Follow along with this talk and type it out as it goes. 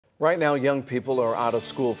Right now, young people are out of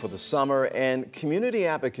school for the summer, and community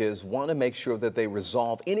advocates want to make sure that they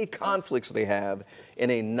resolve any conflicts they have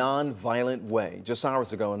in a non-violent way. Just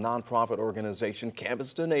hours ago, a nonprofit organization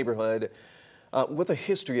canvassed a neighborhood with a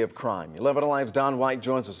history of crime. 11 Alive's Don White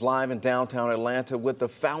joins us live in downtown Atlanta with the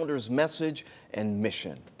founder's message and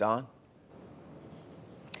mission. Don?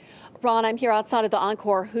 Ron, I'm here outside of the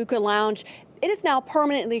Encore Hookah Lounge. It is now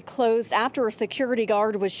permanently closed after a security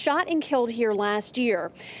guard was shot and killed here last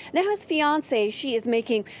year. Now his fiancé, she is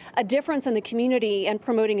making a difference in the community and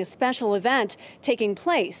promoting a special event taking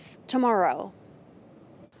place tomorrow.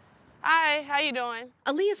 Hi, how you doing?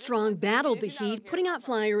 Aaliyah Strong battled the heat, putting out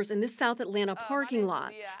flyers in this South Atlanta parking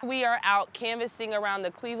lot. We are out canvassing around the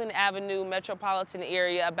Cleveland Avenue metropolitan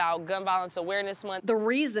area about Gun Violence Awareness Month. The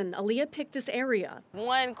reason Aaliyah picked this area: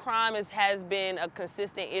 one, crime has been a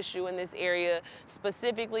consistent issue in this area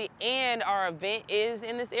specifically, and our event is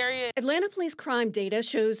in this area. Atlanta police crime data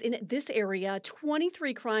shows in this area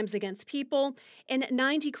 23 crimes against people and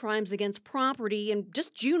 90 crimes against property in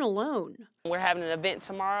just June alone. We're having an event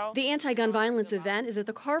tomorrow. The anti-gun violence event is at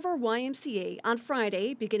the Carver YMCA on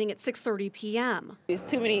Friday, beginning at 6:30 p.m. There's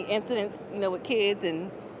too many incidents, with kids and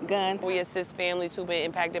guns. We assist families who've been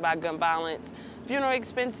impacted by gun violence, funeral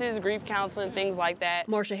expenses, grief counseling, things like that.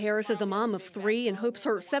 Marsha Harris is a mom of 3 and hopes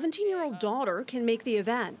her 17-year-old daughter can make the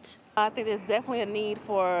event. I think there's definitely a need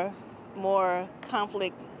for more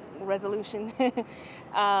conflict resolution.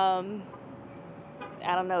 I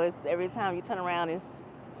don't know, it's every time you turn around,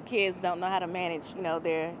 kids don't know how to manage,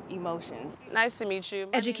 their emotions. Nice to meet you.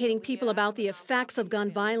 Educating people about the effects of gun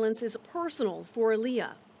violence is personal for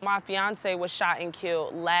Aaliyah. My fiance was shot and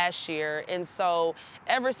killed last year, and so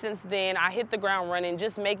ever since then, I hit the ground running,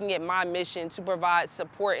 just making it my mission to provide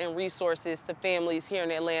support and resources to families here in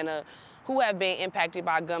Atlanta who have been impacted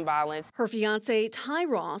by gun violence. Her fiance, Ty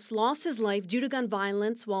Ross, lost his life due to gun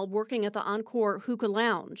violence while working at the Encore Hookah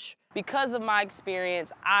Lounge. Because of my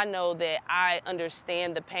experience, I know that I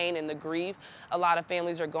understand the pain and the grief a lot of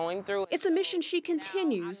families are going through. It's a mission she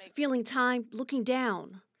continues, feeling Ty looking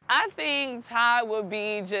down. I think Ty would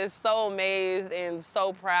be just so amazed and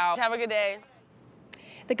so proud. Have a good day.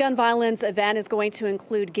 The gun violence event is going to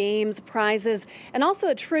include games, prizes, and also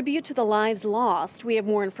a tribute to the lives lost. We have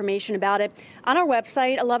more information about it on our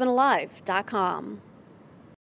website, 11alive.com.